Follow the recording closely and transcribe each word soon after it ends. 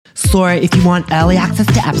So if you want early access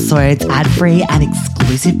to episodes, ad-free and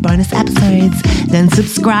exclusive bonus episodes, then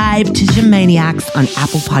subscribe to Gymaniacs on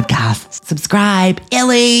Apple Podcasts. Subscribe,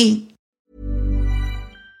 Illy!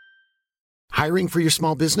 Hiring for your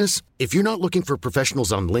small business? If you're not looking for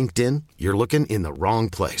professionals on LinkedIn, you're looking in the wrong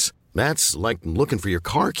place. That's like looking for your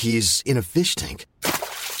car keys in a fish tank.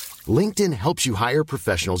 LinkedIn helps you hire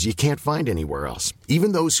professionals you can't find anywhere else,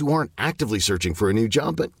 even those who aren't actively searching for a new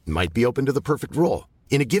job but might be open to the perfect role.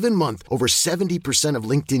 In a given month, over 70% of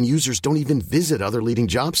LinkedIn users don't even visit other leading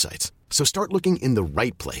job sites. So start looking in the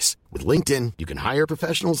right place. With LinkedIn, you can hire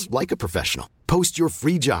professionals like a professional. Post your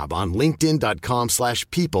free job on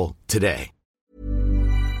linkedin.com/people today.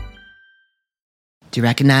 Do you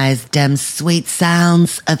recognize them sweet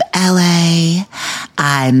sounds of LA?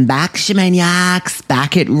 I'm back, Gymaniacs,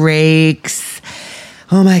 back at Reeks.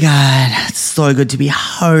 Oh my God, it's so good to be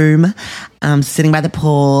home. I'm sitting by the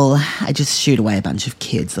pool. I just shooed away a bunch of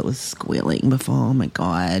kids that was squealing before. Oh my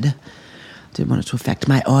God. Didn't want it to affect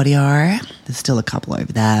my audio. There's still a couple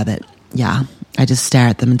over there, but yeah, I just stare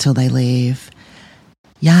at them until they leave.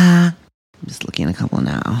 Yeah. I'm just looking at a couple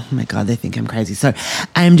now. Oh my God, they think I'm crazy. So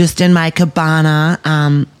I'm just in my cabana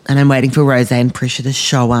and I'm waiting for Rose and Prisha to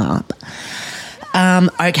show up.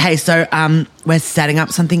 Okay, so we're setting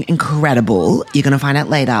up something incredible. You're going to find out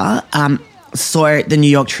later. So the New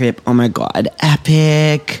York trip, oh my God,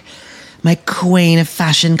 epic. My queen of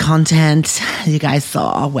fashion content, you guys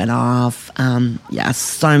saw, went off. Yeah,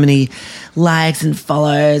 so many likes and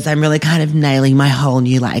follows. I'm really kind of nailing my whole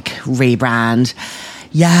new rebrand.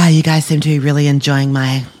 Yeah, you guys seem to be really enjoying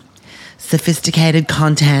my sophisticated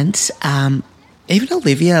content. Even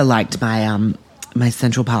Olivia liked my my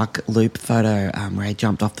Central Park loop photo where I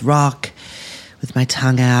jumped off the rock with my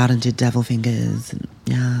tongue out and did devil fingers. And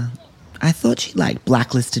yeah, I thought she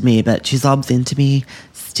blacklisted me, but she's obs into me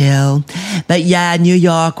still. But yeah, New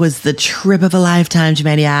York was the trip of a lifetime,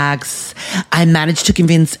 Gymaniacs. I managed to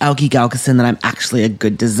convince Elke Gelkerson that I'm actually a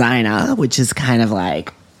good designer, which is kind of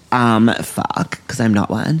fuck, because I'm not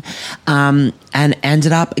one, and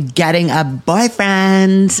ended up getting a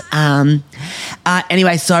boyfriend.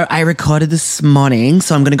 Anyway, so I recorded this morning,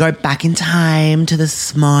 so I'm going to go back in time to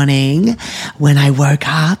this morning when I woke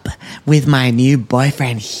up with my new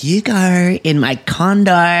boyfriend, Hugo, in my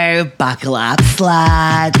condo. Buckle up,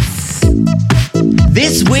 sluts.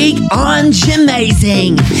 This week on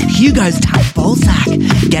Gymazing, Hugo's tight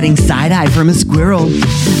ballsack, getting side-eye from a squirrel,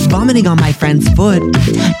 vomiting on my friend's foot,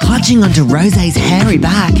 clutching onto Rose's hairy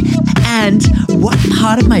back, and what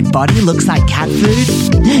part of my body looks like cat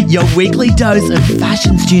food? Your weekly dose of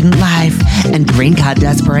fashion student life and green card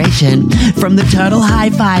desperation from the turtle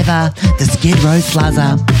high-fiver, the Skid Row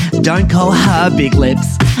sluzzer. Don't call her big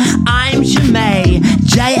lips. I'm Jamae,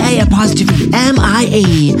 J-A''MIE.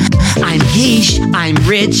 I'm quiche, I'm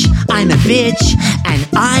rich, I'm a bitch, and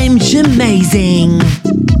I'm Gymazing.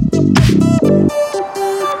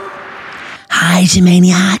 Hi,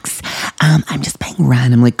 Gymaniacs. I'm just being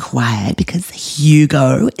randomly quiet because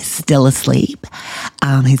Hugo is still asleep.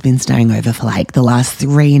 He's been staying over for the last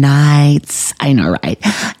 3 nights. I know, right?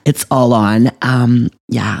 It's all on.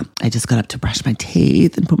 Yeah, I just got up to brush my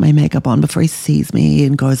teeth and put my makeup on before he sees me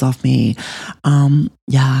and goes off me.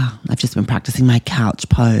 Yeah, I've just been practicing my couch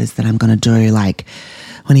pose that I'm going to do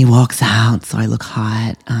when he walks out so I look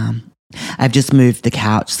hot. I've just moved the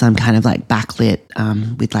couch, so I'm kind of backlit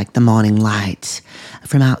with the morning light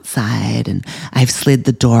from outside, and I've slid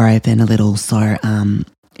the door open a little so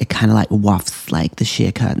it kind of wafts the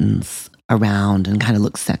sheer curtains around and kind of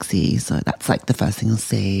looks sexy. So that's the first thing you'll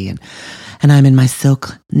see, and I'm in my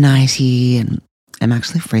silk nightie, and I'm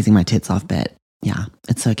actually freezing my tits off, but yeah,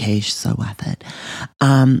 it's okay. She's so worth it.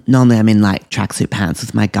 Normally I'm in tracksuit pants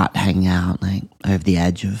with my gut hanging out over the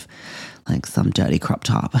edge of some dirty crop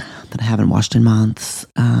top that I haven't washed in months.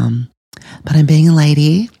 But I'm being a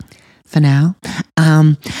lady for now.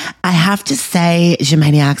 I have to say,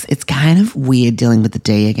 Gymaniacs, it's kind of weird dealing with the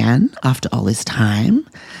D again after all this time.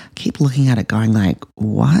 I keep looking at it going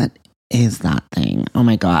what is that thing? Oh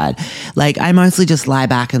my God. I mostly just lie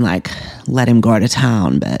back and let him go to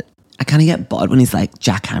town, but I kind of get bored when he's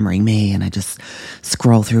jackhammering me and I just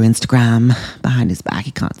scroll through Instagram behind his back.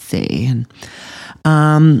 He can't see. And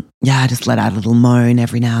yeah, I just let out a little moan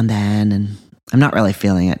every now and then, and I'm not really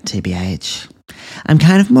feeling it, TBH. I'm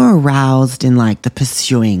kind of more aroused in the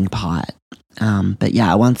pursuing part. But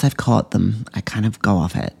yeah, once I've caught them, I kind of go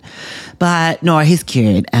off it. But no, he's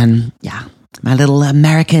cute. And yeah, my little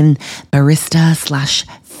American barista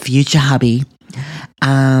 / future hubby.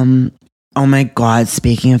 Oh my God,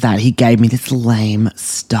 speaking of that, he gave me this lame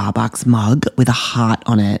Starbucks mug with a heart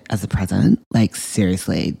on it as a present.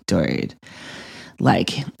 Seriously, dude.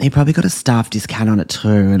 Like, he probably got a staff discount on it too,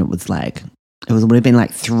 and it would have been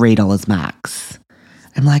like $3 max.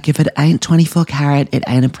 I'm like, if it ain't 24 karat, it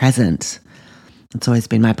ain't a present. It's always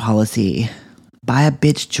been my policy. Buy a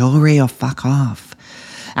bitch jewelry or fuck off.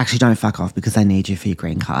 Actually, don't fuck off because I need you for your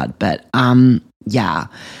green card. But, yeah.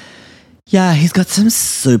 Yeah, he's got some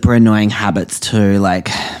super annoying habits too. Like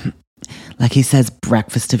he says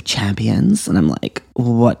breakfast of champions. And I'm like,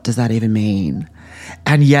 what does that even mean?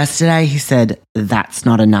 And yesterday he said, that's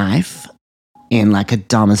not a knife, in like a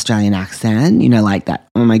dumb Australian accent, like that.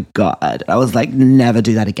 Oh my God. I was like, never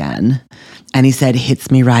do that again. And he said, hits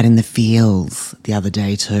me right in the feels the other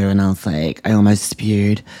day too. And I was like, I almost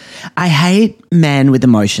spewed. I hate men with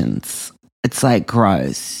emotions. It's like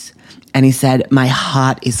gross. And he said, my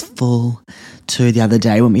heart is full too the other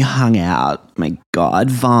day when we hung out. My God,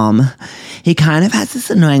 vom. He kind of has this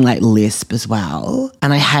annoying like lisp as well.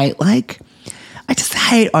 And I just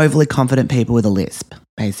hate overly confident people with a lisp,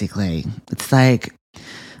 basically. It's like,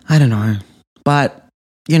 I don't know. But,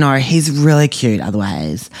 he's really cute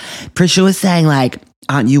otherwise. Prisha was saying like,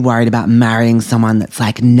 aren't you worried about marrying someone that's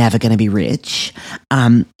like never going to be rich?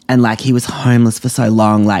 And like he was homeless for so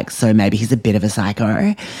long, like, so maybe he's a bit of a psycho.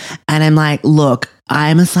 And I'm like, look,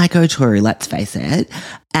 I'm a psycho too, let's face it.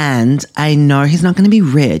 And I know he's not going to be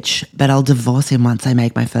rich, but I'll divorce him once I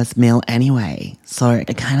make my first meal anyway. So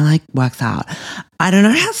it kind of like works out. I don't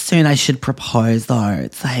know how soon I should propose though.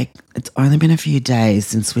 It's like, it's only been a few days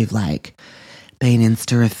since we've like been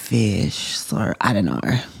Insta a fish. So I don't know.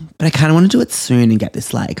 But I kind of want to do it soon and get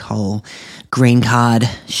this like whole green card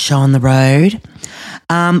show on the road.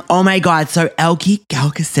 Oh my God. So Elkie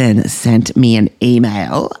Galkison sent me an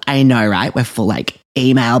email. I know, right? We're full like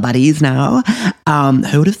email buddies now.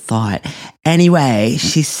 Who would have thought? Anyway,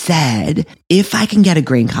 she said, if I can get a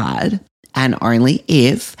green card, and only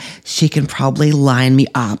if, she can probably line me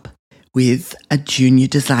up with a junior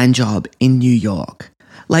design job in New York.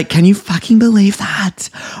 Like, can you fucking believe that?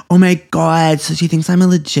 Oh my God. So she thinks I'm a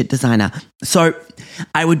legit designer. So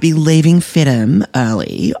I would be leaving FITM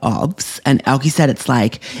early, obs. And Elkie said it's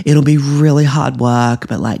like, it'll be really hard work,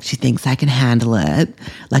 but like she thinks I can handle it.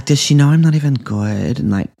 Like, does she know I'm not even good? And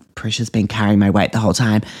like, Priscia's been carrying my weight the whole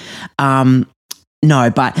time.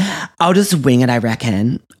 No, but I'll just wing it, I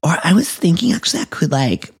reckon. Or I was thinking actually I could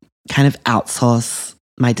like kind of outsource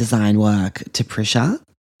my design work to Priscia.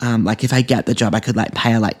 Like if I get the job, I could like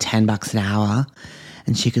pay her like $10 an hour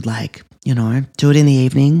and she could like, do it in the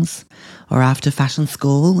evenings or after fashion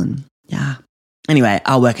school. And yeah. Anyway,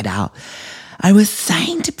 I'll work it out. I was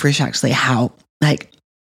saying to Prish actually how like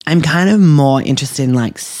I'm kind of more interested in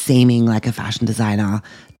like seeming like a fashion designer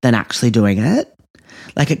than actually doing it.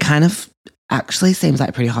 Like it kind of actually seems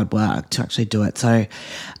like pretty hard work to actually do it. So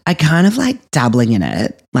I kind of like dabbling in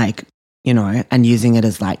it, like, and using it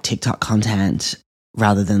as like TikTok content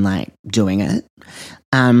rather than like doing it.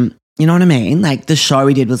 You know what I mean? Like the show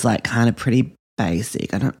we did was like kind of pretty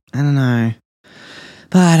basic. I don't know.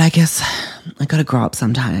 But I guess I got to grow up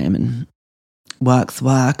sometime and work's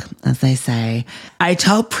work, as they say. I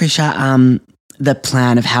told Prisha the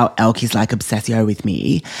plan of how Elkie's like obsessio with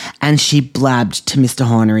me, and she blabbed to Mr.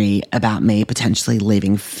 Hornery about me potentially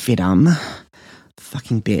leaving FITM.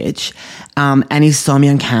 Fucking bitch. And he saw me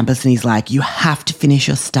on campus and he's like, you have to finish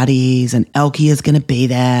your studies and Elkie is going to be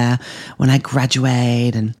there when I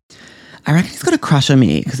graduate. And I reckon he's got a crush on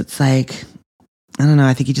me because it's like, I don't know,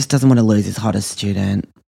 I think he just doesn't want to lose his hottest student.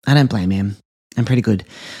 I don't blame him. I'm pretty good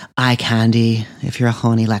eye candy if you're a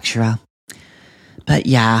horny lecturer. But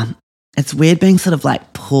yeah, it's weird being sort of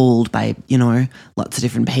like pulled by, lots of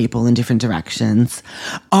different people in different directions.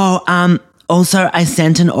 Also, I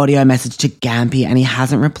sent an audio message to Gampy and he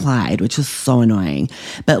hasn't replied, which was so annoying.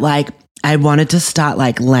 But like, I wanted to start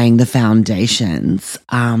like laying the foundations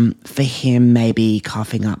for him maybe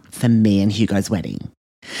coughing up for me and Hugo's wedding.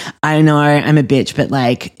 I know I'm a bitch, but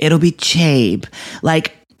like, it'll be cheap.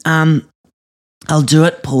 Like, I'll do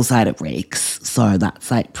it poolside at Reeks. So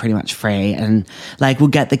that's like pretty much free. And like, we'll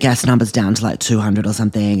get the guest numbers down to like 200 or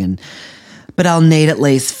something. But I'll need at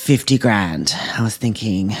least 50 grand, I was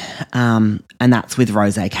thinking. And that's with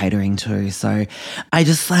Rose catering too. So I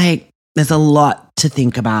just like, there's a lot to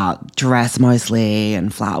think about. Dress mostly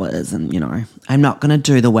and flowers and, I'm not going to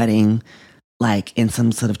do the wedding like in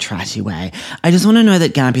some sort of trashy way. I just want to know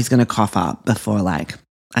that Gampy's going to cough up before like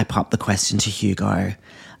I pop the question to Hugo.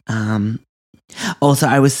 Also,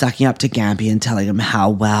 I was sucking up to Gampy and telling him how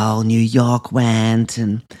well New York went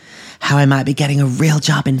and how I might be getting a real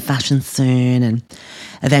job in fashion soon and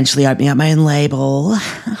eventually opening up my own label.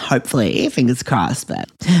 Hopefully, fingers crossed. But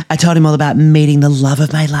I told him all about meeting the love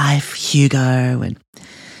of my life, Hugo, and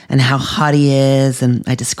and how hot he is. And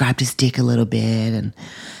I described his dick a little bit and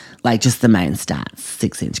like just the main stats,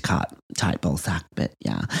 6-inch cut, tight ball sack. But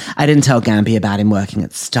yeah, I didn't tell Gampy about him working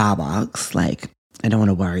at Starbucks. Like, I don't want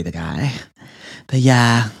to worry the guy. But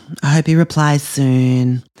yeah, I hope he replies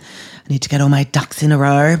soon. I need to get all my ducks in a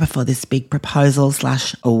row before this big proposal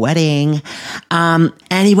 / a wedding.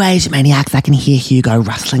 Anyway, maniacs, I can hear Hugo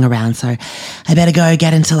rustling around, so I better go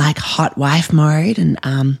get into like hot wife mode and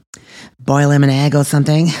boil him an egg or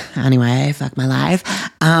something. Anyway, fuck my life.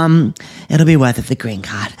 It'll be worth it for the green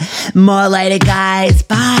card. More later, guys.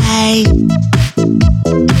 Bye.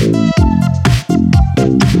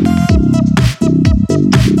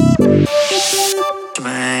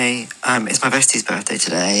 It's my bestie's birthday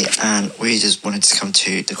today, and we just wanted to come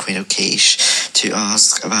to the Queen of Quiche to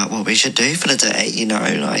ask about what we should do for the day. You know,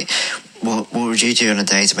 like what would you do on a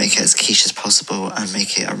day to make it as quiche as possible and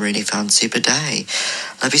make it a really fun, super day?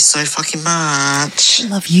 Love you so fucking much.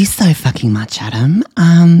 Love you so fucking much, Adam.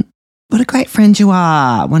 What a great friend you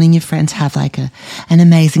are. Wanting your friend to have like an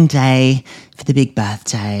amazing day for the big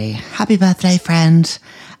birthday. Happy birthday, friend.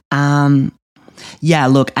 Yeah,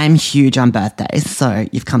 look, I'm huge on birthdays, so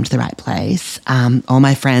you've come to the right place. All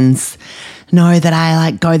my friends know that I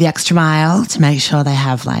like go the extra mile to make sure they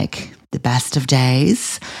have like the best of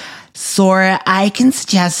days. So I can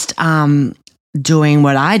suggest doing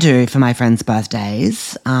what I do for my friends'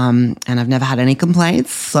 birthdays, and I've never had any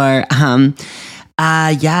complaints. So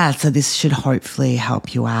so this should hopefully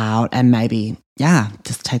help you out and maybe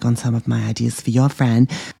just take on some of my ideas for your friend.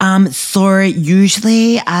 So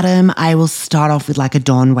usually, Adam, I will start off with like a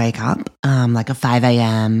dawn wake up, like a 5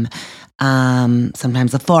 a.m.,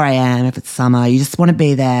 sometimes a 4 a.m. if it's summer. You just want to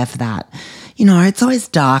be there for that. You know, it's always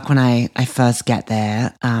dark when I first get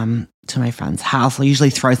there to my friend's house. I'll usually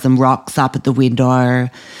throw some rocks up at the window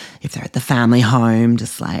if they're at the family home,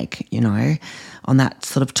 just like, you know, on that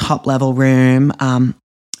sort of top level room,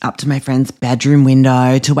 up to my friend's bedroom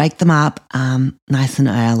window to wake them up nice and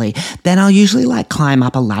early. Then I'll usually like climb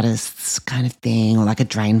up a lattice kind of thing or like a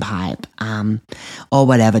drain pipe or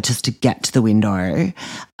whatever just to get to the window.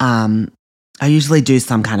 I usually do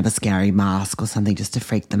some kind of a scary mask or something just to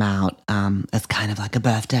freak them out as kind of like a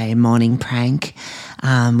birthday morning prank.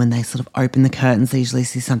 When they sort of open the curtains, they usually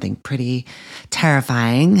see something pretty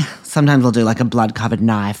terrifying. Sometimes I'll do like a blood-covered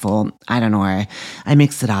knife or I don't know. I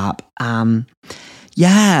mix it up. So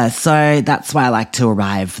that's why I like to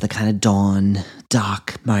arrive for the kind of dawn,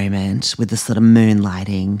 dark moment with the sort of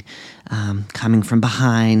moonlighting coming from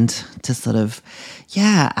behind to sort of,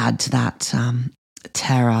 add to that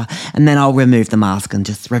terror. And then I'll remove the mask and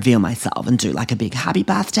just reveal myself and do like a big happy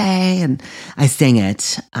birthday. And I sing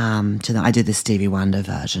it to them. I do the Stevie Wonder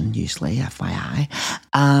version usually, FYI.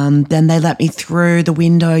 Then they let me through the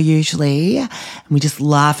window usually, and we just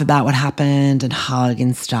laugh about what happened and hug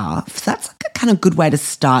and stuff. So that's like a kind of good way to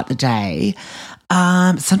start the day.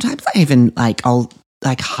 Sometimes I even I'll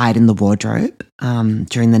hide in the wardrobe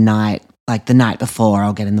during the night. Like the night before,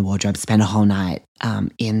 I'll get in the wardrobe, spend a whole night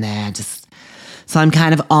in there, just so I'm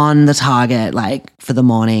kind of on the target, like for the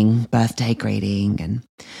morning birthday greeting, and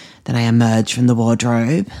then I emerge from the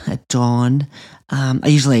wardrobe at dawn. I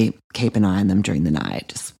usually keep an eye on them during the night,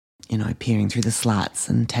 just, you know, peering through the slats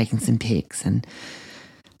and taking some pics and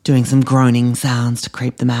doing some groaning sounds to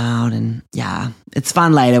creep them out. And it's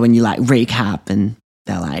fun later when you like recap and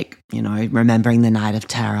they're like, you know, remembering the night of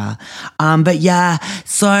terror.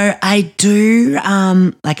 So I do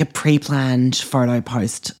like a pre-planned photo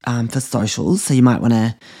post for socials. So you might want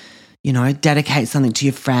to, you know, dedicate something to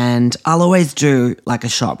your friend. I'll always do like a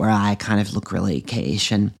shot where I kind of look really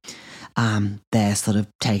quiche and they're sort of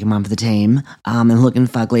taking one for the team and looking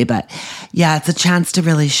fugly. But it's a chance to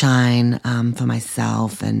really shine for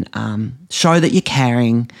myself and show that you're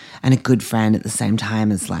caring and a good friend at the same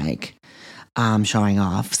time as like showing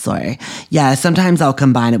off. So sometimes I'll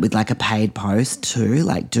combine it with like a paid post too,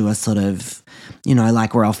 like do a sort of, you know,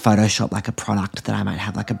 like where I'll Photoshop like a product that I might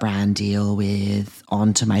have like a brand deal with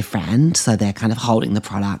onto my friend. So they're kind of holding the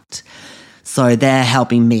product. So they're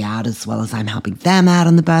helping me out as well as I'm helping them out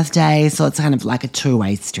on the birthday. So it's kind of like a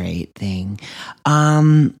two-way street thing.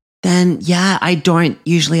 I don't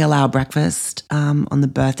usually allow breakfast on the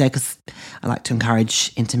birthday because I like to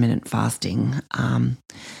encourage intermittent fasting.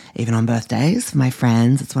 Even on birthdays for my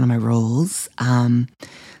friends. It's one of my rules. Even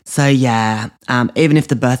if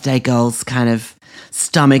the birthday girl's kind of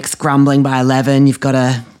stomach's grumbling by 11, you've got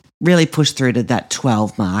to really push through to that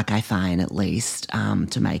 12 mark, I find, at least,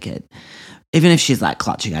 to make it. Even if she's like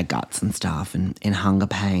clutching her guts and stuff and in hunger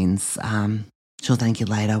pains, she'll thank you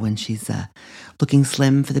later when she's looking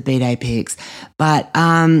slim for the B-Day pics. But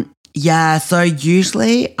so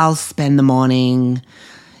usually I'll spend the morning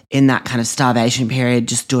in that kind of starvation period,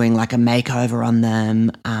 just doing like a makeover on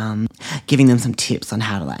them, giving them some tips on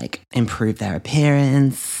how to like improve their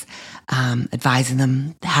appearance, advising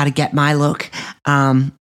them how to get my look.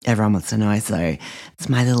 Everyone wants to know, so it's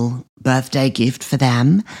my little birthday gift for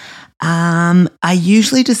them. I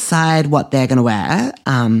usually decide what they're going to wear.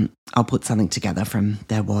 I'll put something together from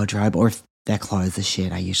their wardrobe, or if their clothes are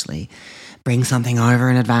shit, I usually bring something over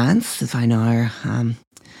in advance if I know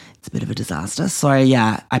it's a bit of a disaster. So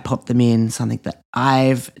yeah, I pop them in something that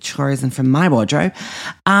I've chosen from my wardrobe.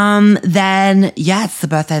 Then yeah, it's the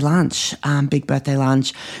birthday lunch, big birthday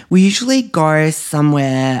lunch. We usually go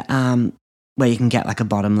somewhere where you can get like a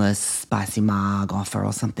bottomless spicy marg offer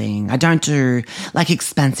or something. I don't do like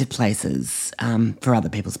expensive places for other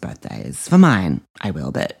people's birthdays. For mine, I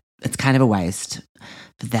will, but it's kind of a waste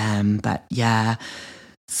for them. But yeah.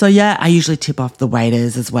 So yeah, I usually tip off the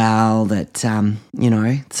waiters as well that,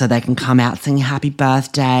 so they can come out singing happy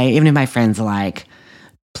birthday. Even if my friends are like,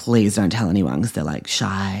 please don't tell anyone because they're like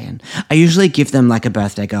shy. And I usually give them like a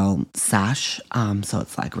birthday girl sash. So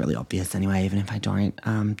it's like really obvious anyway, even if I don't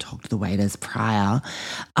talk to the waiters prior.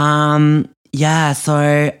 Yeah,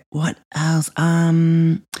 so what else?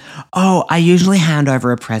 I usually hand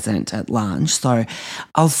over a present at lunch. So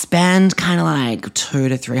I'll spend kind of like $200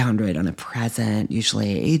 to $300 on a present,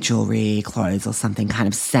 usually jewelry, clothes or something kind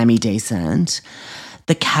of semi-decent.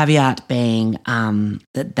 The caveat being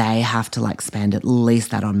that they have to like spend at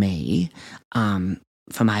least that on me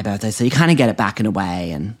for my birthday. So you kind of get it back in a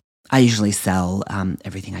way. And I usually sell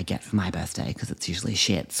everything I get for my birthday because it's usually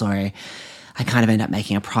shit. So I kind of end up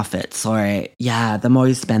making a profit. So yeah, the more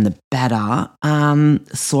you spend, the better.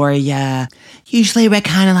 So yeah, usually we're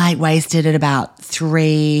kind of like wasted at about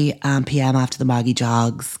 3 p.m. after the muggy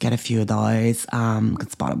jugs. Get a few of those.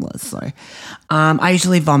 It's bottomless. So I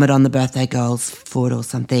usually vomit on the birthday girl's foot or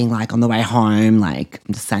something like on the way home. Like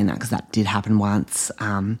I'm just saying that because that did happen once.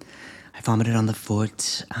 I vomited on the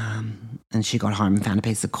foot and she got home and found a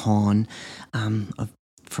piece of corn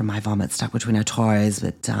from my vomit stuck between her toes.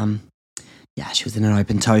 But yeah, she was in an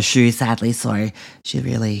open toe shoe, sadly, so she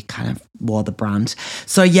really kind of wore the brunt.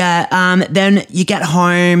 So yeah, then you get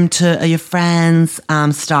home to your friends,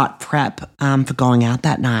 start prep for going out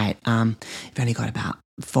that night. You've only got about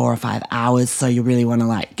 4 or 5 hours, so you really want to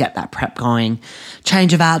like get that prep going.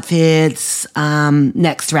 Change of outfits,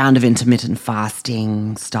 next round of intermittent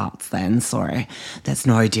fasting starts then, so there's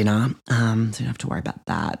no dinner, so you don't have to worry about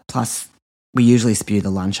that. Plus, we usually spew the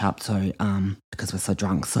lunch up, so because we're so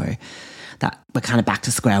drunk, so that we're kind of back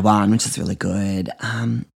to square one, which is really good.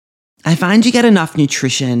 I find you get enough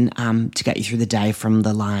nutrition to get you through the day from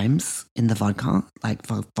the limes in the vodka, like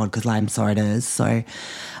vodka lime sodas. So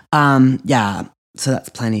yeah, so that's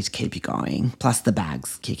plenty to keep you going. Plus the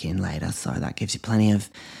bags kick in later, so that gives you plenty of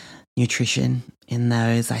nutrition in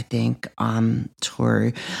those, I think.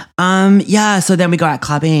 True. Yeah, so then we go out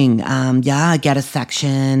clubbing. Yeah, get a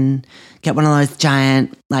section, get one of those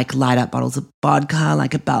giant, like, light up bottles of vodka,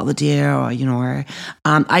 like a Belvedere or,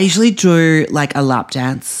 I usually do, like, a lap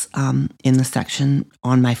dance in the section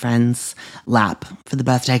on my friend's lap for the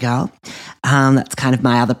birthday girl. That's kind of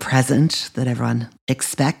my other present that everyone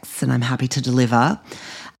expects and I'm happy to deliver.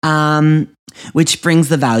 Which brings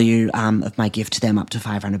the value of my gift to them up to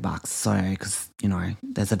 $500. So, because,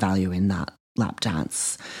 there's a value in that lap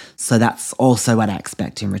dance. So that's also what I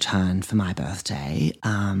expect in return for my birthday.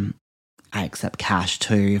 I accept cash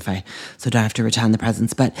too so don't have to return the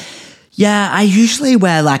presents. But yeah, I usually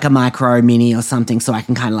wear like a micro mini or something so I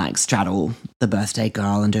can kind of like straddle the birthday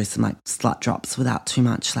girl and do some like slut drops without too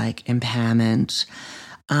much like impairment.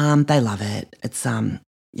 They love it. It's,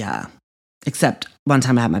 yeah. Except one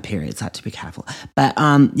time I had my period, so I had to be careful. But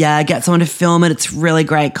yeah, get someone to film it. It's really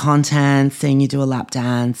great content, seeing you do a lap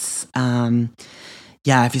dance.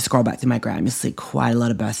 Yeah, if you scroll back through my gram, you'll see quite a lot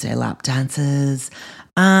of birthday lap dances.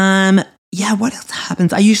 Yeah, what else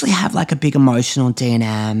happens? I usually have like a big emotional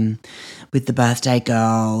D&M with the birthday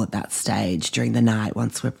girl at that stage during the night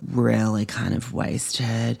once we're really kind of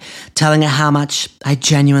wasted, telling her how much I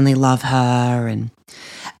genuinely love her.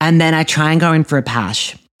 And then I try and go in for a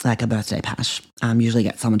pash, like a birthday pash. Usually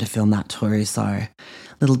get someone to film that too. So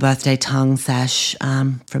little birthday tongue sesh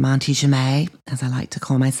from Auntie Jemay, as I like to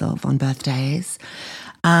call myself on birthdays.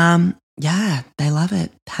 Yeah, they love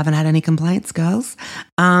it. Haven't had any complaints, girls.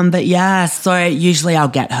 But yeah, so usually I'll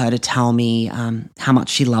get her to tell me how much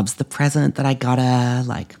she loves the present that I got her.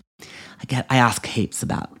 Like, I ask heaps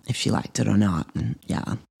about if she liked it or not. And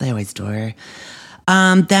yeah, they always do.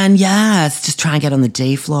 Then yes, just try and get on the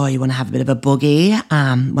D floor. You want to have a bit of a boogie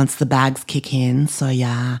once the bags kick in. So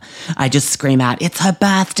yeah, I just scream out, "It's her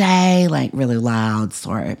birthday," like really loud.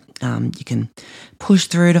 So you can push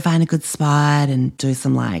through to find a good spot and do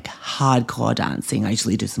some like hardcore dancing. I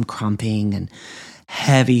usually do some crumping and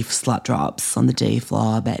heavy slut drops on the D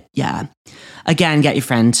floor. But yeah, again, get your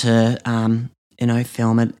friend to,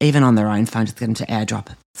 film it, even on their own phone, just get them to airdrop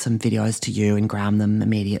some videos to you and gram them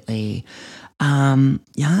immediately.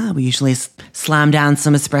 We usually slam down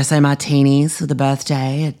some espresso martinis for the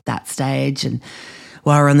birthday at that stage. And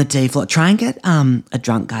while we're on the D floor, try and get a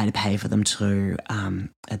drunk guy to pay for them too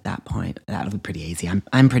at that point. That'll be pretty easy.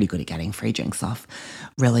 I'm pretty good at getting free drinks off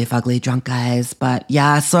really fugly drunk guys. But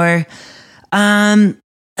yeah, so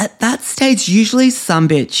at that stage, usually some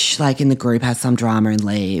bitch like in the group has some drama and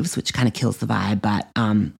leaves, which kind of kills the vibe. But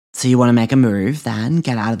so you want to make a move then,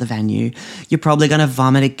 get out of the venue. You're probably going to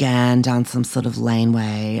vomit again down some sort of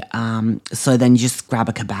laneway. So then you just grab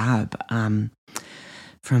a kebab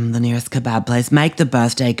from the nearest kebab place. Make the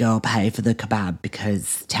birthday girl pay for the kebab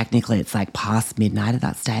because technically it's like past midnight at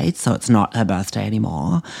that stage, so it's not her birthday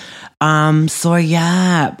anymore. So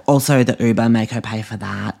yeah, also the Uber, make her pay for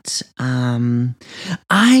that.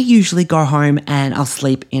 I usually go home and I'll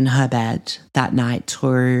sleep in her bed that night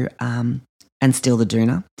too, and steal the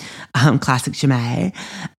doona. Classic Jemay.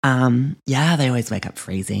 They always wake up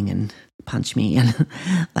freezing and punch me and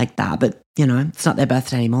like that. But, it's not their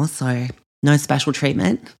birthday anymore, so no special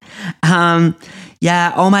treatment.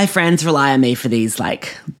 All my friends rely on me for these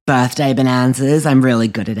like birthday bonanzas. I'm really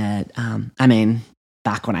good at it.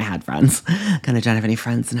 Back when I had friends. Kind of don't have any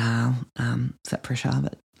friends now, except Prisha,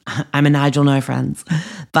 but I'm a Nigel, no friends.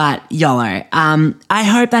 But YOLO. I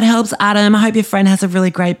hope that helps, Adam. I hope your friend has a really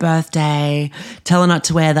great birthday. Tell her not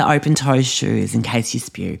to wear the open-toe shoes in case you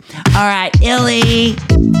spew. All right, Illy.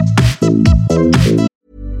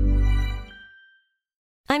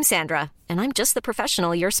 I'm Sandra, and I'm just the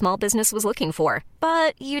professional your small business was looking for.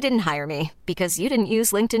 But you didn't hire me because you didn't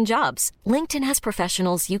use LinkedIn Jobs. LinkedIn has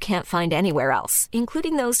professionals you can't find anywhere else,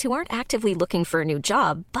 including those who aren't actively looking for a new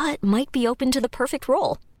job, but might be open to the perfect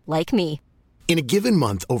role, like me. In a given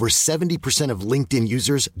month, over 70% of LinkedIn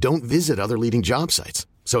users don't visit other leading job sites.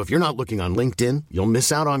 So if you're not looking on LinkedIn, you'll miss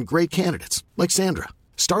out on great candidates like Sandra.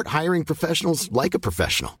 Start hiring professionals like a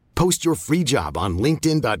professional. Post your free job on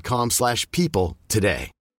linkedin.com/people today.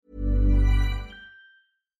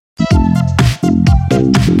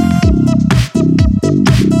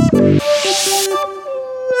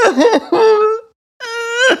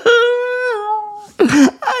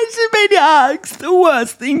 Maniacs, the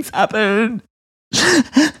worst things happen.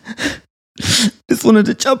 Just wanted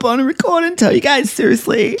to jump on and record and tell you guys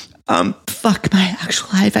seriously. Fuck my actual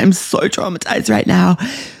life. I'm so traumatized right now.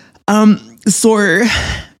 So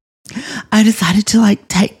I decided to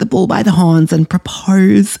take the bull by the horns and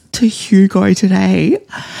propose to Hugo today.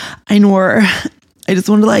 I know. I just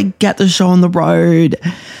wanted to get the show on the road.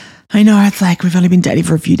 I know it's we've only been dating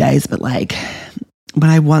for a few days, but when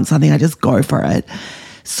I want something, I just go for it.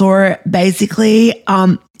 So basically,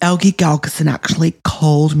 Elgie Galkison actually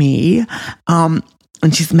called me, and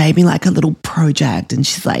she's made me a little project, and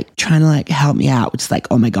she's trying to help me out, which is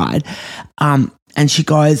oh my God. And she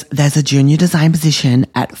goes, there's a junior design position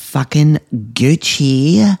at fucking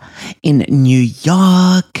Gucci in New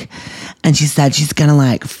York. And she said she's going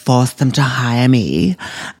to force them to hire me.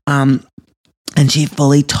 And she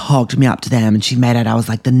fully talked me up to them, and she made it I was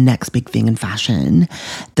the next big thing in fashion.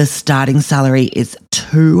 The starting salary is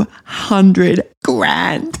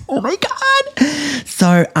 $200,000. Oh my God.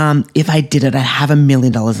 So if I did it, I'd have $1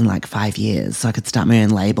 million in 5 years, so I could start my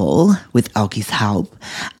own label with Elkie's help.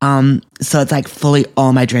 So it's fully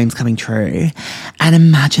all my dreams coming true. And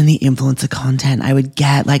imagine the influencer content I would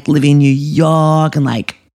get, living in New York and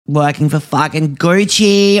working for fucking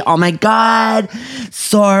Gucci. Oh my God.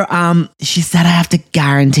 So she said I have to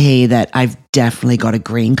guarantee that I've definitely got a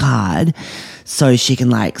green card so she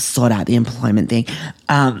can sort out the employment thing.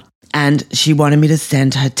 And she wanted me to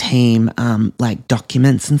send her team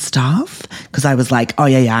documents and stuff, because I was oh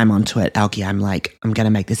yeah, I'm onto it, Elkie. I'm I'm going to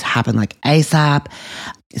make this happen ASAP.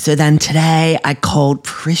 So then today I called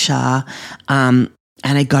Prisha,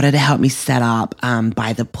 and I got her to help me set up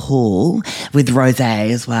by the pool with Rosé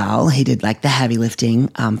as well. He did the heavy lifting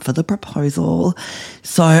for the proposal.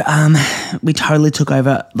 So we totally took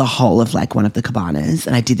over the whole of one of the cabanas,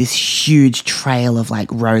 and I did this huge trail of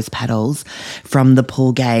rose petals from the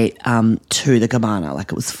pool gate to the cabana.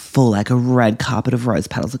 It was full, a red carpet of rose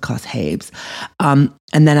petals across heaps.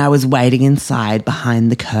 And then I was waiting inside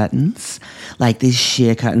behind the curtains, like these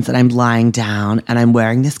sheer curtains, and I'm lying down and I'm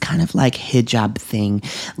wearing this kind of like hijab thing,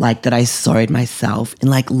 like that I sewed myself in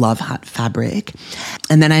like Love Hut fabric.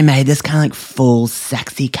 And then I made this kind of like full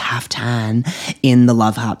sexy kaftan in the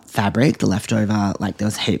Love Hut fabric, the leftover, like there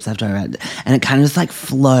was heaps left over. And it kind of just like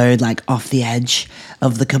flowed like off the edge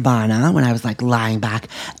of the cabana when I was like lying back.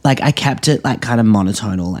 Like I kept it like kind of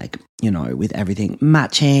monotonal, like, you know, with everything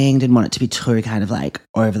matching, didn't want it to be too kind of like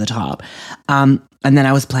over the top. And then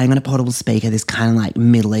I was playing on a portable speaker, this kind of like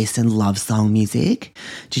Middle Eastern love song music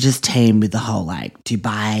to just team with the whole like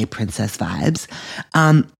Dubai princess vibes.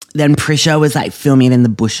 Then Prisha was like filming it in the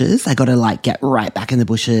bushes. I got to like get right back in the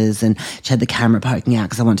bushes and she had the camera poking out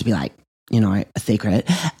because I wanted to be like, you know, a secret.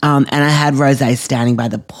 And I had Rosé standing by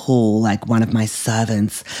the pool, like one of my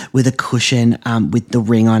servants, with a cushion with the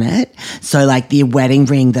ring on it. So like the wedding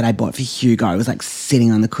ring that I bought for Hugo was like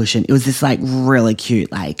sitting on the cushion. It was this like really cute,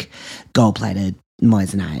 like gold-plated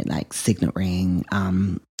moissanite, like signet ring.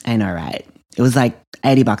 I know, right? It was like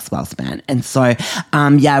 $80 well spent. And so,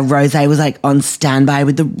 Rosé was like on standby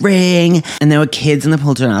with the ring and there were kids in the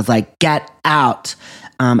pool too. And I was like, get out.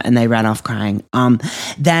 And they ran off crying.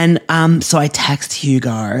 So I text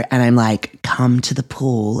Hugo and I'm like, come to the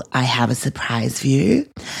pool. I have a surprise for you.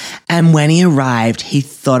 And when he arrived, he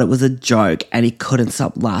thought it was a joke and he couldn't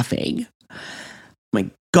stop laughing.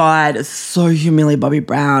 My God, it's so humiliating, Bobby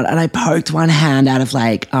Brown. And I poked one hand out of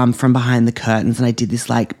like, from behind the curtains and I did this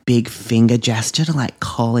like big finger gesture to like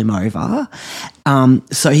call him over.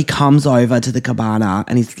 So he comes over to the cabana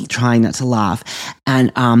and he's trying not to laugh.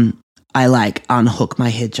 And, I like unhook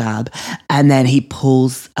my hijab and then he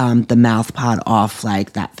pulls the mouth part off,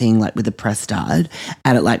 like that thing like with the press stud,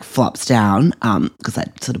 and it like flops down because I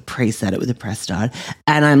sort of preset it with a press stud,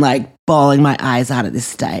 and I'm like bawling my eyes out at this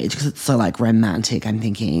stage because it's so like romantic, I'm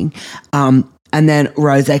thinking. And then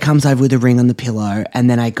Rosé comes over with a ring on the pillow and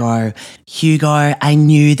then I go, Hugo, I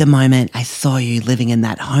knew the moment I saw you living in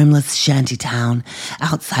that homeless shanty town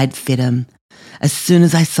outside Fidham. As soon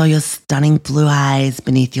as I saw your stunning blue eyes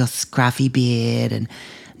beneath your scruffy beard and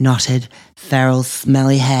knotted, feral,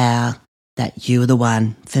 smelly hair, that you were the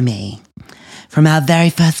one for me. From our very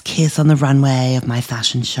first kiss on the runway of my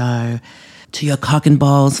fashion show to your cock and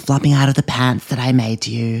balls flopping out of the pants that I made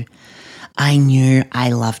you, I knew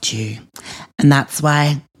I loved you. And that's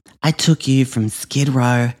why I took you from Skid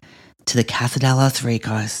Row to the Casa de los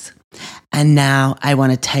Ricos. And now I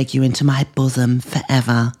want to take you into my bosom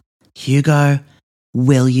forever. Hugo,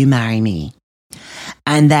 will you marry me?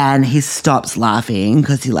 And then he stops laughing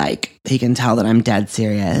because he can tell that I'm dead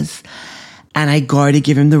serious. And I go to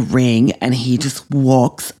give him the ring and he just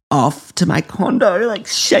walks off to my condo, like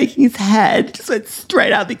shaking his head, just went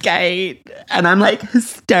straight out the gate. And I'm like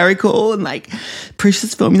hysterical and like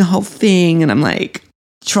Prisha's filming the whole thing and I'm like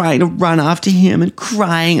trying to run after him and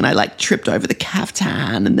crying and I like tripped over the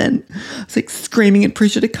caftan and then I was like screaming at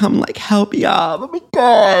Prisha to come like help me up. Oh my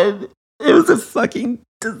God. It was a fucking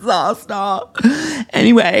disaster.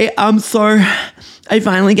 Anyway, so I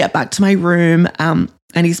finally get back to my room and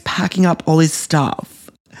he's packing up all his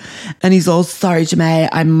stuff. And he's all, sorry, Jemay,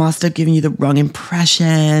 I must have given you the wrong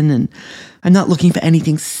impression and I'm not looking for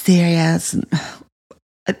anything serious. And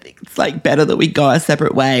I think it's like better that we go our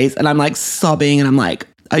separate ways. And I'm like sobbing and I'm like,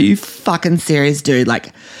 are you fucking serious, dude? Like,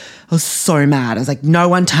 I was so mad. I was like, no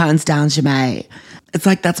one turns down Jemay. It's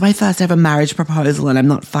like, that's my first ever marriage proposal and I'm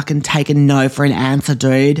not fucking taking no for an answer,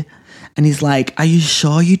 dude. And he's like, are you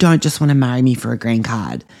sure you don't just want to marry me for a green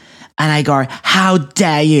card? And I go, how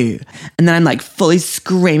dare you? And then I'm like fully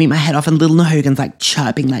screaming my head off and little Nahugan's like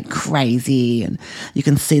chirping like crazy. And you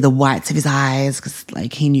can see the whites of his eyes because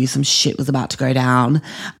like he knew some shit was about to go down.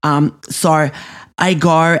 So I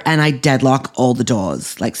go and I deadlock all the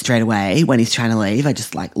doors like straight away when he's trying to leave. I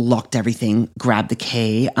just like locked everything, grabbed the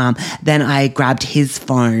key. Then I grabbed his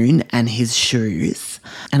phone and his shoes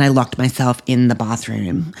and I locked myself in the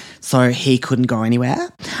bathroom so he couldn't go anywhere.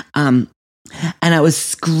 And I was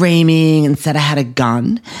screaming and said I had a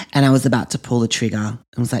gun and I was about to pull the trigger.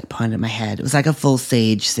 It was like pointed at my head. It was like a full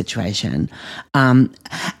siege situation. And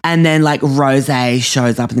then like Rosé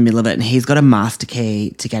shows up in the middle of it and he's got a master key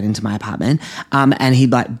to get into my apartment. And he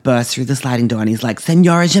like bursts through the sliding door and he's like,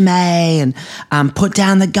 Senora Jemay, and put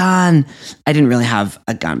down the gun. I didn't really have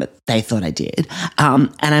a gun, but they thought I did.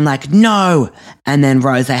 And I'm like, no. And then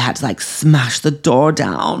Rosé had to like smash the door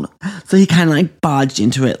down. So he kind of like barged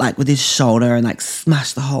into it like with his shoulder and like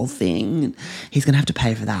smashed the whole thing. He's going to have to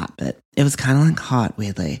pay for that. But it was kind of like hot,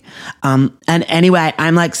 weirdly. And anyway,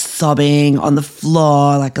 I'm like sobbing on the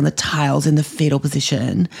floor, like on the tiles in the fetal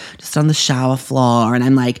position, just on the shower floor. And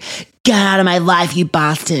I'm like get out of my life, you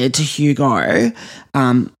bastard, to Hugo.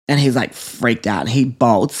 And he's like freaked out. He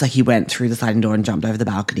bolts, like he went through the sliding door and jumped over the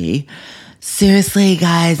balcony. Seriously,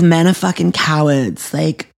 guys, men are fucking cowards.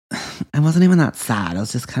 Like, I wasn't even that sad. I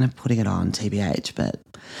was just kind of putting it on, TBH, but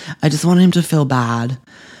I just wanted him to feel bad.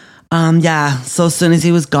 So as soon as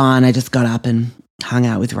he was gone, I just got up and hung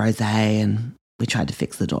out with Rosé and we tried to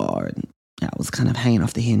fix the door and it was kind of hanging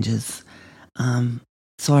off the hinges.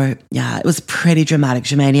 It was pretty dramatic,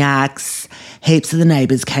 Shamaniacs. Heaps of the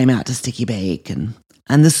neighbours came out to Sticky Beak and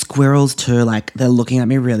the squirrels too, like they're looking at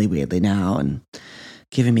me really weirdly now and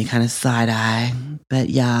giving me kind of side eye. But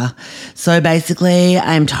yeah, so basically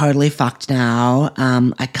I'm totally fucked now.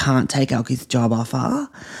 I can't take Elkie's job offer.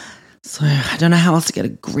 So I don't know how else to get a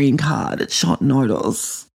green card at short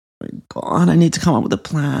notice. Oh my God, I need to come up with a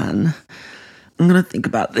plan. I'm going to think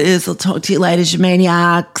about this. I'll talk to you later,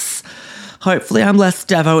 Shamaniacs. Hopefully I'm less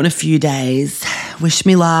Devo in a few days. Wish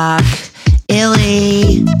me luck.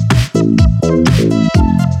 Illy.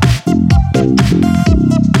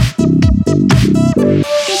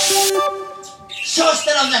 Shush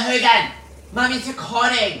that on the Hoogan. Mummy's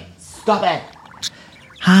recording. Stop it.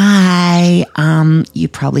 Hi. You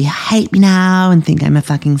probably hate me now and think I'm a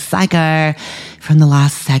fucking psycho from the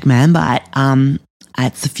last segment, but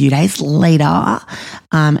it's a few days later,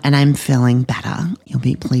 and I'm feeling better. You'll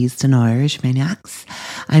be pleased to know, Shamaniacs.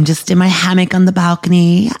 I'm just in my hammock on the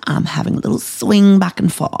balcony, having a little swing back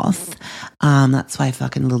and forth. That's why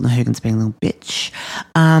fucking little Nahugan's being a little bitch.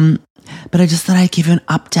 But I just thought I'd give you an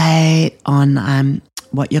update on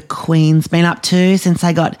what your queen's been up to since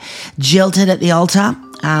I got jilted at the altar.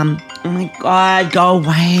 Oh my God, go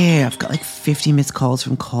away. I've got like 50 missed calls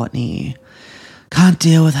from Courtney. Can't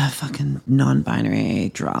deal with her fucking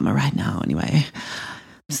non-binary drama right now anyway.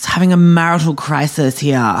 Just having a marital crisis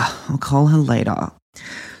here. I'll call her later.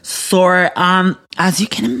 So, as you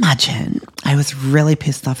can imagine, I was really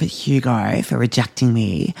pissed off at Hugo for rejecting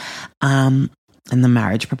me. And the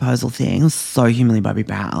marriage proposal thing was so humanly Bobby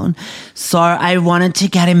Brown. So I wanted to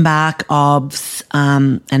get him back, obs,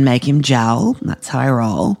 and make him gel. That's how I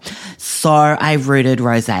roll. So I rooted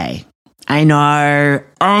Rosé. I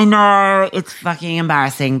know, it's fucking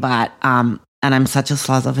embarrassing, but, and I'm such a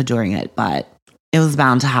sluzzer for doing it, but it was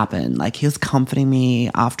bound to happen. Like, he was comforting me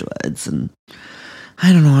afterwards, and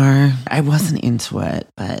I don't know, I wasn't into it,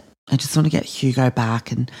 but I just want to get Hugo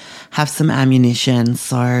back and have some ammunition.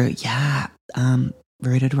 So, yeah,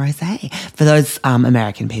 rooted Rosé. For those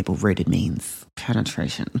American people, rooted means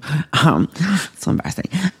penetration. So embarrassing.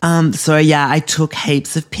 So, yeah, I took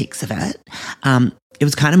heaps of pics of it. It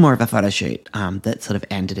was kind of more of a photo shoot that sort of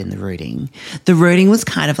ended in the rooting. The rooting was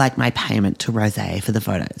kind of like my payment to Rosé for the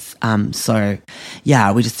photos. So,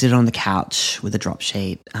 yeah, we just did it on the couch with a drop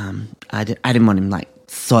sheet. I didn't want him, like,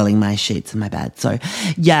 soiling my sheets in my bed. So,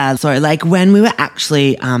 yeah, so, like, when we were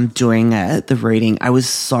actually doing it, the rooting, I was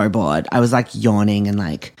so bored. I was, like, yawning and,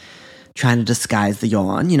 like, trying to disguise the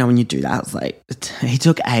yawn. You know, when you do that, it's like, he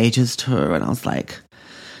took ages too, and I was, like,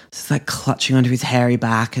 just, like, clutching onto his hairy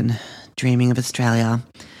back and dreaming of Australia.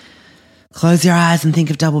 Close your eyes and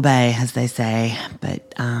think of Double Bay, as they say.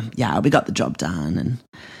 But, yeah, we got the job done, and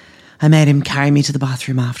I made him carry me to the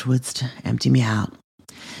bathroom afterwards to empty me out.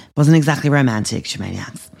 Wasn't exactly romantic,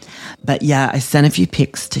 Shamaniacs. But, yeah, I sent a few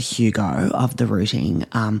pics to Hugo of the rooting,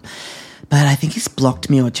 but I think he's blocked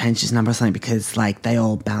me or changed his number or something because, like, they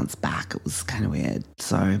all bounced back. It was kind of weird.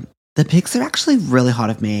 So the pics are actually really hot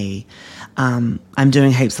of me. I'm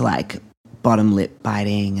doing heaps of, like, bottom lip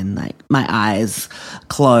biting and, like, my eyes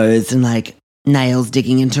closed and, like, nails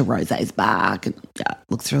digging into Rosé's back. And, yeah,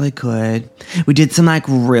 looks really good. We did some, like,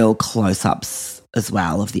 real close-ups as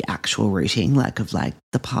well of the actual rooting, like, of, like,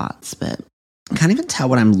 the parts. But I can't even tell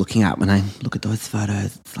what I'm looking at when I look at those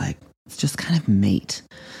photos. It's, like, it's just kind of meat.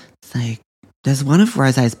 It's, like, there's one of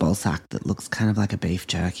Rosé's ball sack that looks kind of like a beef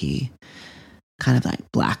jerky. Kind of, like,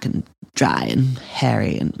 black and dry and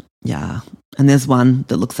hairy and, yeah. And there's one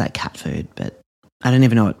that looks like cat food, but I don't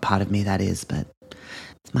even know what part of me that is, but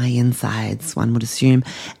it's my insides, one would assume.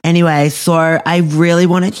 Anyway, so I really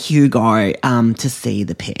wanted Hugo to see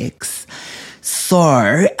the pics.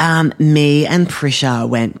 So me and Prisha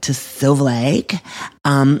went to Silver Lake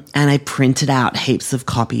and I printed out heaps of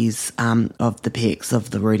copies of the pics,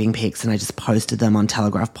 of the rooting pics, and I just posted them on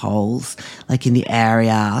telegraph poles, like in the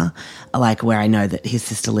area, like where I know that his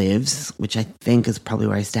sister lives, which I think is probably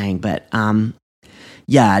where he's staying. But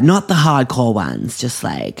yeah, not the hardcore ones, just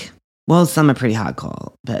like, well, some are pretty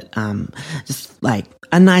hardcore, but just like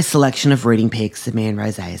a nice selection of rooting pics of me and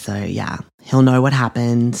Rosé. So yeah, he'll know what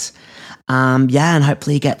happened. Yeah, and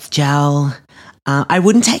hopefully he gets gel. I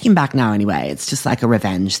wouldn't take him back now anyway. It's just like a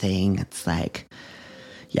revenge thing. It's like,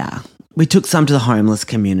 yeah, We took some to the homeless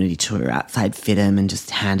community tour outside Fidham and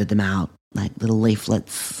just handed them out like little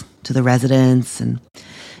leaflets to the residents. And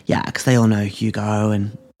yeah, because they all know Hugo,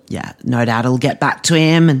 and yeah, no doubt it'll get back to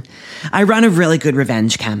him. And I run a really good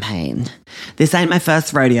revenge campaign. This ain't my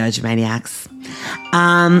first rodeo, Germaniacs.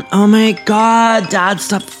 Oh my God, Dad,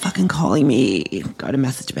 stop fucking calling me. Go to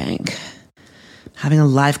message bank. Having a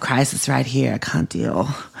life crisis right here. I can't deal.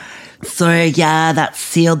 So yeah, that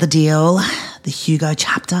sealed the deal. The Hugo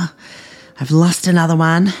chapter. I've lost another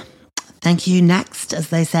one. Thank you, next, as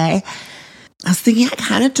they say. I was thinking I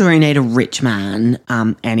kind of do need a rich man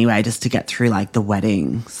anyway, just to get through like the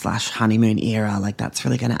wedding/honeymoon era. Like that's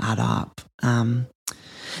really going to add up.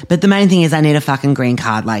 But the main thing is I need a fucking green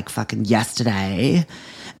card like fucking yesterday.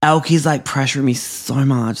 Elkie's like pressuring me so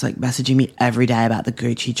much, like messaging me every day about the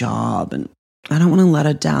Gucci job, and I don't want to let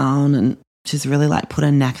her down, and she's really like put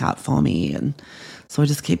her neck out for me, and so I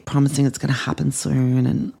just keep promising it's going to happen soon.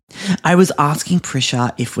 And I was asking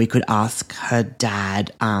Prisha if we could ask her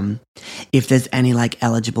dad if there's any like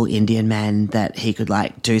eligible Indian men that he could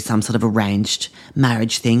like do some sort of arranged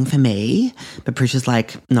marriage thing for me. But Prisha's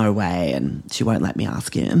like, no way, and she won't let me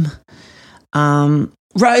ask him. Rose!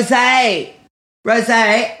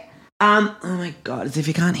 Oh my God, as if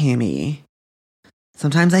you can't hear me.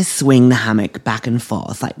 Sometimes I swing the hammock back and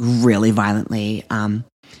forth like really violently,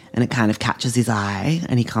 and it kind of catches his eye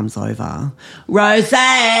and he comes over. Rose,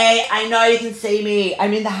 I know you can see me.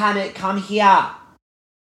 I'm in the hammock. Come here.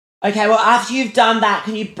 Okay, well, after you've done that,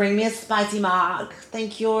 can you bring me a spicy marg?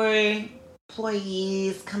 Thank you.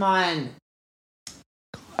 Please, come on.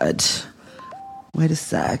 God. Wait a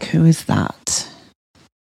sec. Who is that?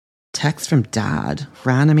 Text from Dad.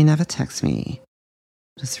 Random, he never texts me.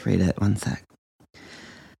 Just read it. One sec.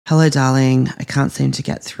 Hello, darling. I can't seem to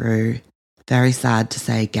get through. Very sad to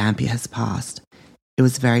say Gampy has passed. It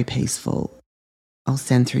was very peaceful. I'll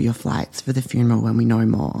send through your flights for the funeral when we know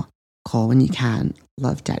more. Call when you can.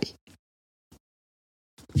 Love, Daddy.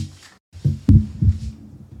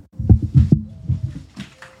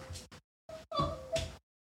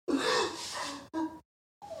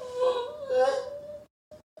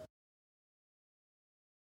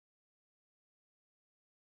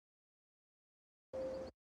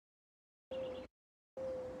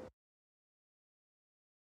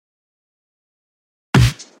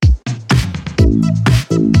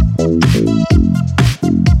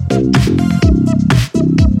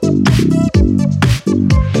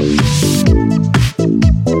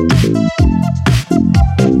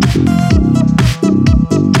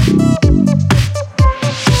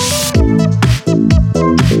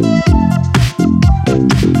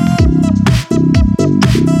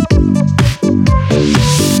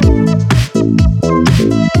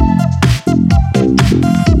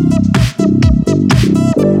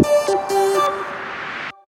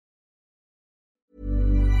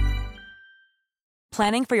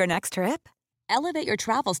 Planning for your next trip? Elevate your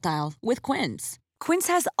travel style with Quince. Quince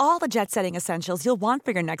has all the jet-setting essentials you'll want for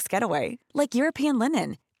your next getaway, like European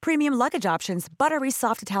linen, premium luggage options, buttery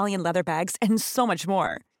soft Italian leather bags, and so much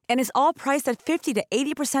more. And is all priced at 50 to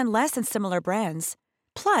 80% less than similar brands.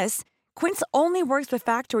 Plus, Quince only works with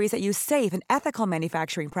factories that use safe and ethical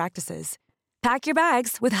manufacturing practices. Pack your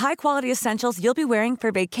bags with high-quality essentials you'll be wearing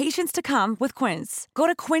for vacations to come with Quince. Go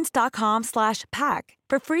to quince.com/pack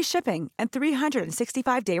for free shipping and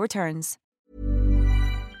 365-day returns.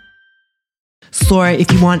 So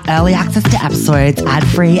if you want early access to episodes,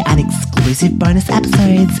 ad-free and exclusive bonus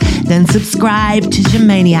episodes, then subscribe to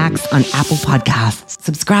Germaniacs on Apple Podcasts.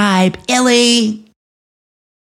 Subscribe, Illy!